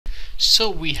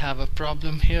So we have a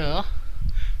problem here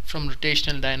from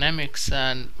rotational dynamics,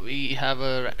 and we have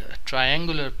a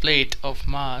triangular plate of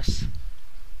mass.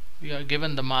 We are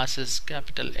given the mass is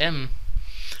capital M,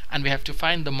 and we have to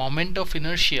find the moment of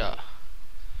inertia.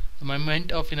 The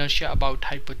moment of inertia about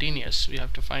hypotenuse. We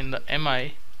have to find the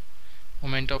MI,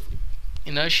 moment of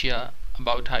inertia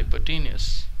about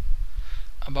hypotenuse.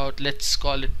 About, let's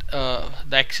call it the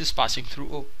axis passing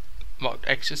through O. About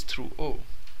axis through O.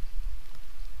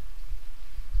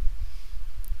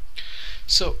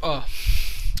 So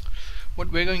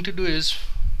what we're going to do is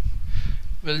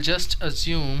we'll just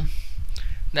assume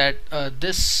that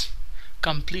this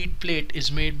complete plate is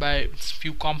made by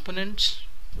few components.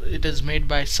 It is made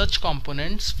by such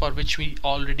components for which we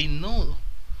already know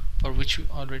the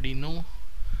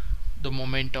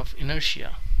moment of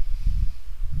inertia.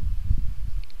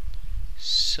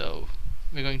 So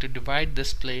we're going to divide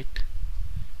this plate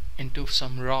into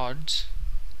some rods.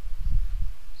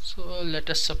 So let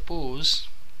us suppose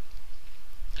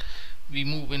we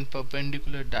move in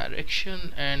perpendicular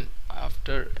direction, and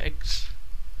after x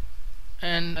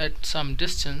and at some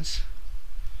distance,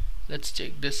 let's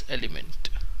take this element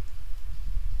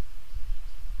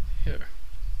here.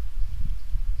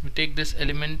 We take this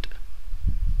element,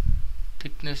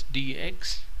 thickness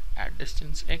dx at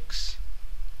distance x.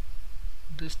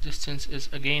 This distance is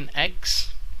again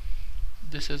x.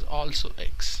 This is also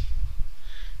x,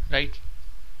 right?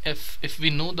 If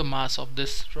we know the mass of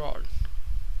this rod,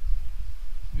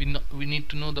 we need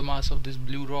to know the mass of this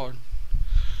blue rod,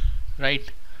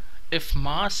 right? If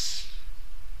mass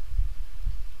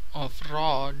of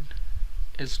rod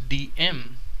is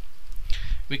dm,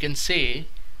 we can say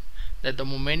that the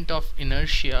moment of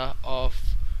inertia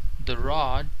of the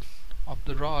rod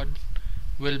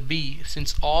will be,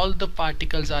 since all the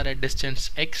particles are at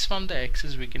distance x from the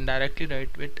axis, we can directly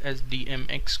write it as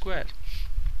dmx square.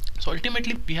 So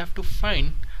ultimately we have to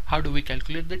find how do we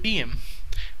calculate the dm.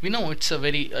 We know it's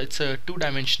a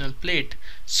two-dimensional plate,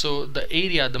 so the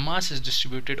area, the mass is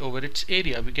distributed over its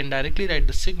area. We can directly write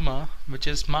the sigma, which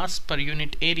is mass per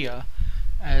unit area,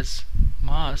 as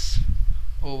mass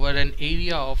over an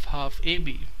area of half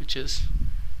AB, which is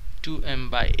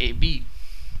 2m by AB.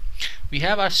 We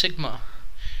have our sigma.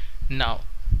 Now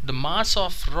the mass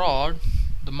of rod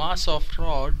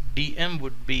dm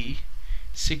would be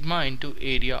sigma into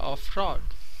area of rod,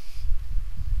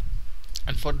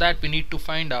 and for that we need to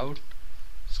find out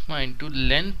sigma into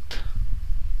length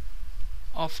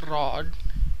of rod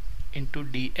into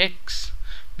dx,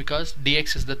 because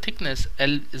dx is the thickness,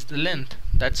 L is the length.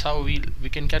 That's how we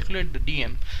can calculate the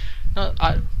dm. Now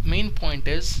our main point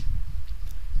is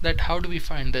that how do we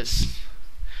find this?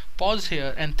 Pause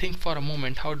here and think for a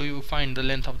moment. How do you find the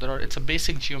length of the rod? It's a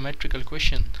basic geometrical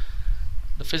question.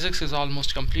 The physics is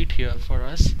almost complete here for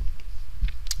us.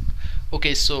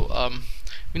 Okay, so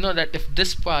we know that if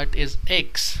this part is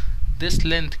x, this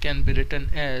length can be written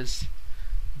as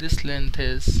this length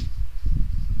is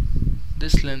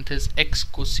x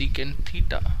cosecant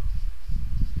theta.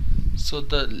 So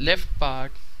the left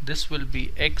part, this will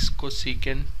be x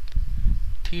cosecant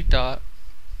theta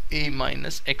a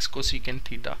minus x cosecant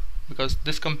theta, because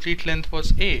this complete length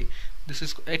was a, this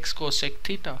is x cosec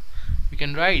theta. We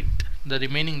can write the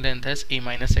remaining length as a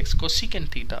minus x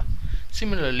cosecant theta.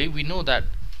 Similarly, we know that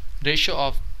ratio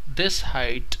of this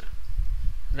height,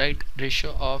 right,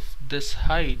 ratio of this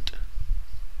height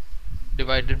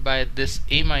divided by this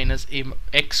a minus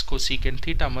x cosecant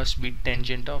theta must be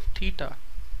tangent of theta.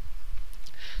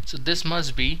 So this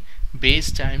must be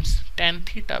base times tan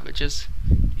theta, which is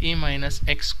a minus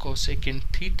x cosecant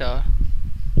theta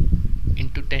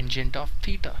into tangent of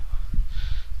theta.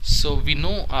 So we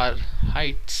know our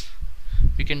heights.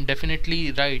 We can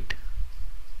definitely write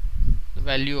the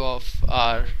value of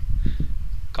our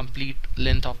complete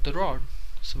length of the rod.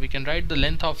 So we can write the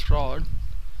length of rod.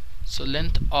 So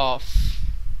length of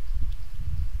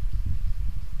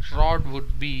rod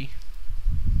would be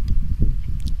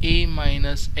a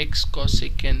minus x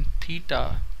cosecant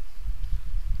theta,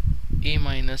 a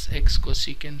minus x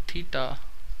cosecant theta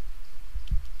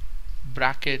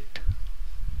bracket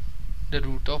the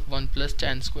root of 1 plus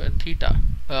tan square theta.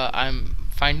 I'm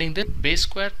finding the base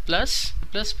square plus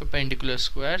perpendicular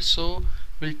square, so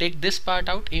we'll take this part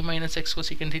out, a minus x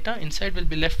cosecant theta. Inside will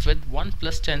be left with 1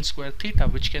 plus tan square theta,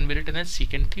 which can be written as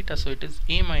secant theta. So it is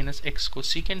a minus x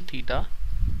cosecant theta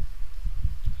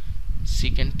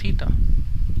secant theta.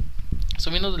 So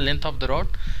we know the length of the rod.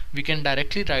 We can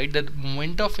directly write that the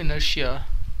moment of inertia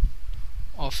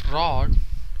of rod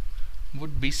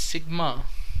would be sigma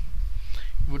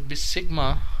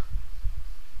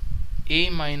a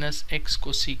minus x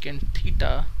cosecant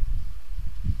theta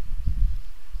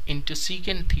into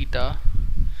secant theta,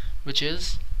 which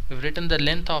is, we've written the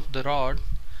length of the rod,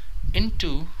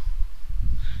 into,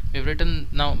 we've written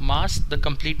now mass, the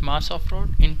complete mass of rod,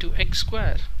 into x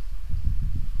square,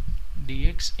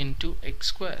 dx into x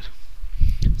square.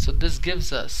 So this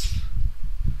gives us,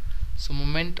 so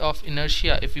moment of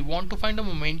inertia, if we want to find a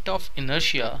moment of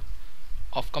inertia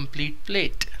of complete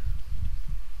plate,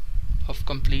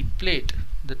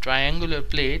 the triangular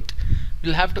plate,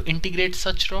 we'll have to integrate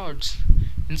such rods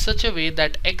in such a way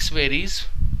that x varies,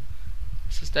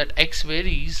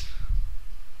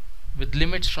 with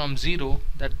limits from 0,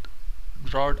 that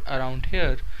rod around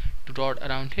here to rod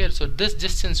around here. So this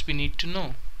distance we need to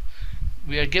know.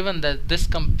 We are given that this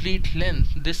complete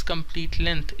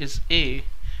length is a,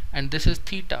 and this is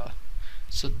theta.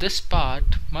 So this part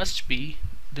must be,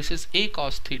 this is a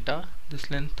cos theta, this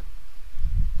length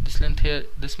here,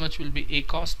 this much will be a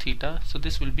cos theta, so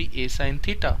this will be a sin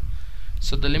theta.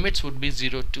 So the limits would be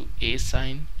 0 to a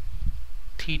sin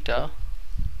theta,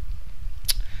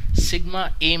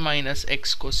 sigma a minus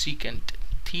x cosecant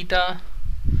theta,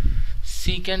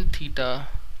 secant theta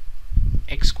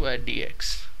x squared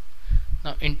dx.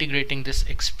 Now integrating this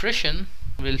expression,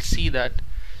 we'll see that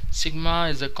sigma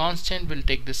is a constant, we'll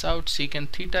take this out, secant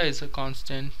theta is a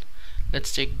constant,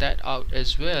 let's take that out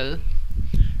as well.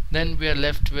 Then we are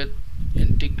left with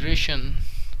integration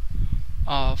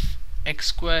of x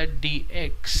squared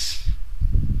dx,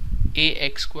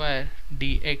 ax squared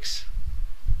dx,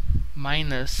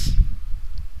 minus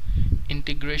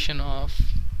integration of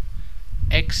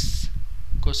x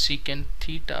cosecant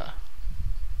theta,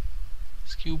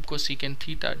 cube cosecant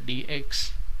theta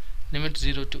dx, limit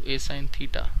 0 to a sin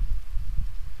theta,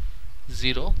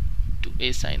 0 to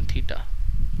a sin theta,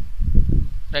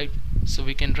 right? So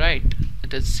we can write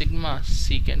it as sigma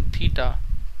secant theta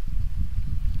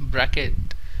bracket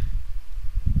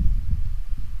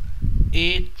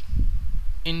a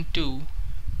into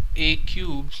a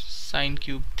cube sin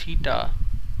cube theta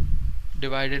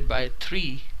divided by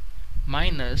 3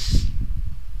 minus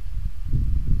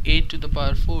a to the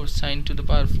power 4 sin to the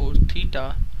power 4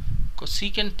 theta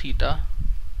cosecant theta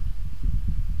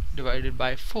divided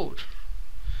by 4.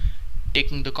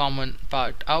 Taking the common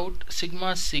part out,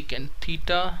 sigma secant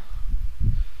theta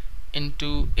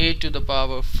into a to the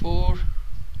power 4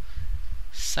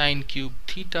 sin cube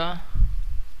theta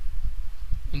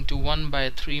into 1 by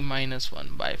 3 minus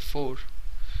 1 by 4.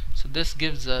 So this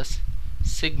gives us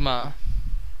sigma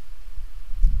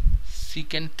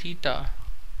secant theta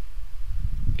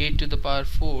a to the power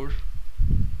 4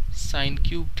 sin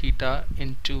cube theta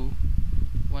into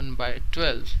 1 by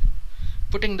 12.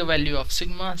 Putting the value of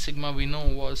sigma we know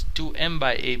was 2m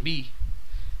by AB,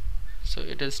 so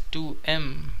it is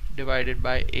 2m divided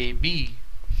by AB.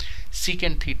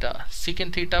 Secant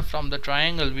theta from the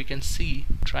triangle, we can see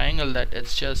triangle that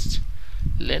it's just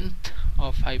length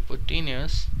of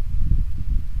hypotenuse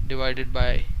divided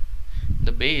by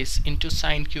the base into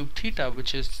sin cube theta,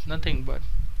 which is nothing but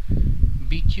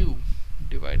b cube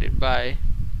divided by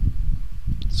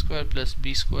square plus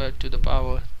b square to the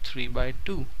power 3 by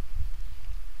 2,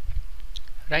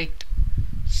 right?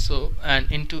 So,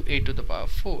 and into a to the power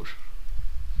 4.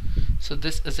 So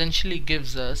this essentially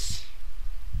gives us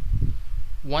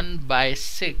 1 by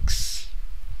 6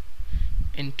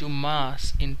 into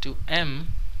mass into m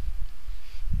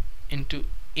into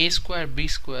a square b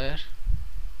square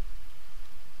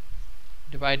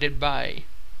divided by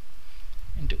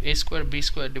into a square b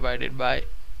square divided by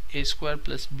a square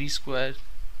plus b square.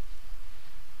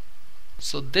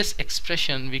 So this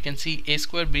expression, we can see a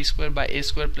square b square by a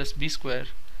square plus b square.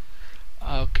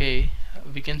 Okay,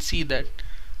 we can see that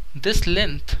this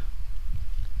length,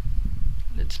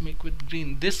 let's make with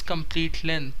green, this complete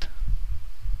length,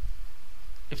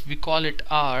 if we call it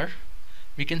r,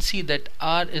 we can see that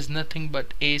r is nothing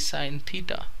but a sin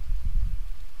theta.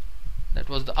 That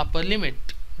was the upper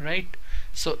limit, right?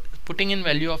 So putting in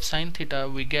value of sin theta,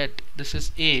 we get this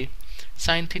is a,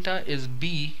 sin theta is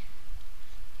b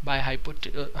by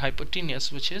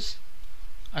hypotenuse, which is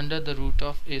under the root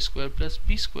of a square plus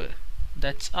b square.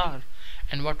 That's r.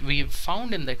 And what we've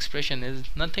found in the expression is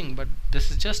nothing but this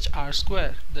is just r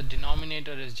square. The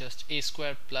denominator is just a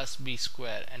square plus b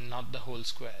square and not the whole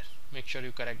square. Make sure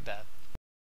you correct that.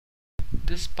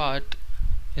 This part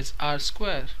is r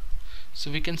square.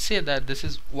 So we can say that this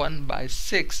is 1 by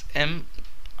 6 m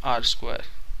r square.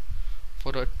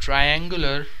 For a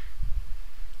triangular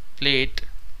plate,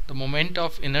 the moment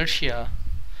of inertia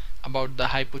about the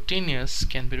hypotenuse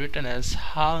can be written as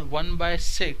 1 by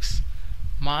 6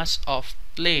 mass of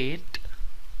plate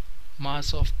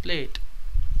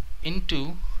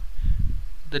into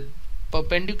the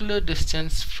perpendicular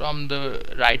distance from the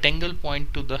right angle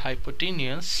point to the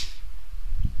hypotenuse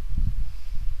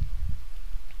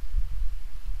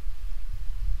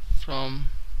from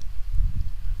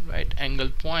right angle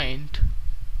point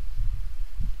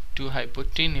to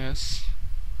hypotenuse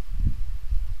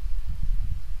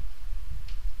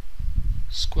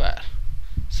square.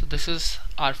 So this is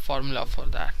our formula for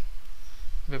that.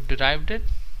 We've derived it.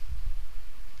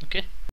 Okay.